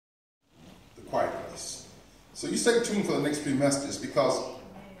So you stay tuned for the next few messages because,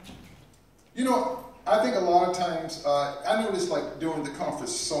 you know, I think a lot of times, I noticed like during the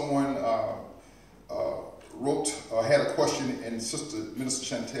conference, someone had a question, and Sister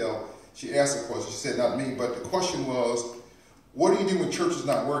Minister Chantel, she asked a question. She said, not me, but the question was, what do you do when church is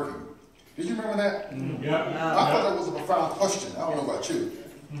not working? Did you remember that? Yeah. I thought that was a profound question. I don't know about you.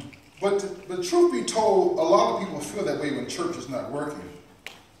 But the truth be told, a lot of people feel that way when church is not working.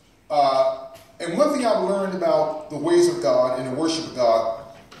 And one thing I've learned about the ways of God and the worship of God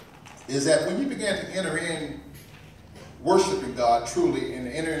is that when you begin to enter in worshiping God truly and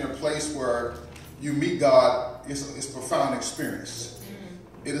enter in a place where you meet God, it's a profound experience.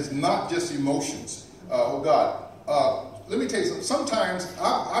 It is not just emotions. Oh God, let me tell you something. Sometimes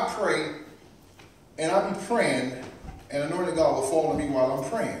I pray and I be praying and anointing God will fall on me while I'm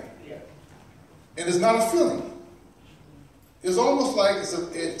praying. And it's not a feeling. It's almost like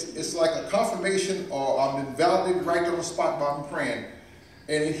it's like a confirmation, or I'm been validated right there on the spot while I'm praying.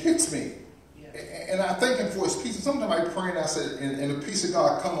 And it hits me. And I thank him for his peace. And sometimes I pray and I said, and the peace of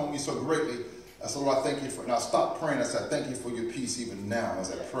God come on me so greatly. I said, Lord, I thank you for, and I stopped praying. I said, I thank you for your peace even now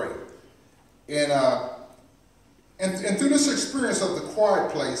as I pray. And through this experience of the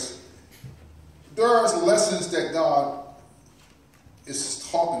quiet place, there are lessons that God is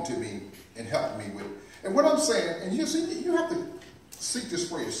talking to me and helping me with. And what I'm saying, and you see, you have to seek this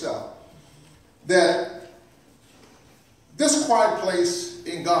for yourself, that this quiet place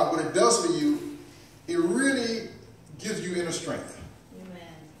in God, what it does for you, it really gives you inner strength. Amen.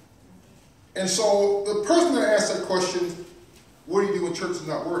 And so the person that asked that question, what do you do when church is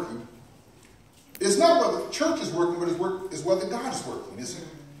not working? It's not whether church is working, but it's whether God is working.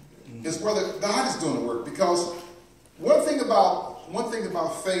 It's whether God is doing the work. Because one thing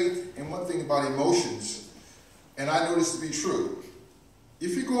about faith and one thing about emotions, and I know this to be true,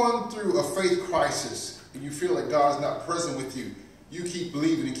 if you're going through a faith crisis and you feel like God's not present with you, you keep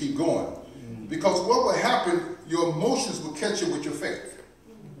believing and keep going. Because what will happen, your emotions will catch you with your faith.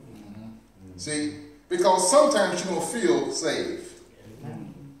 See? Because sometimes you don't feel saved.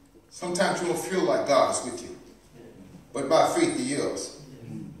 Sometimes you don't feel like God is with you. But by faith he is.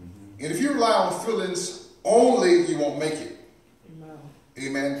 And if you rely on feelings only, you won't make it.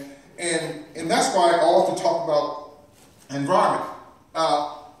 Amen. And that's why I often talk about environment.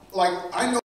 Like I know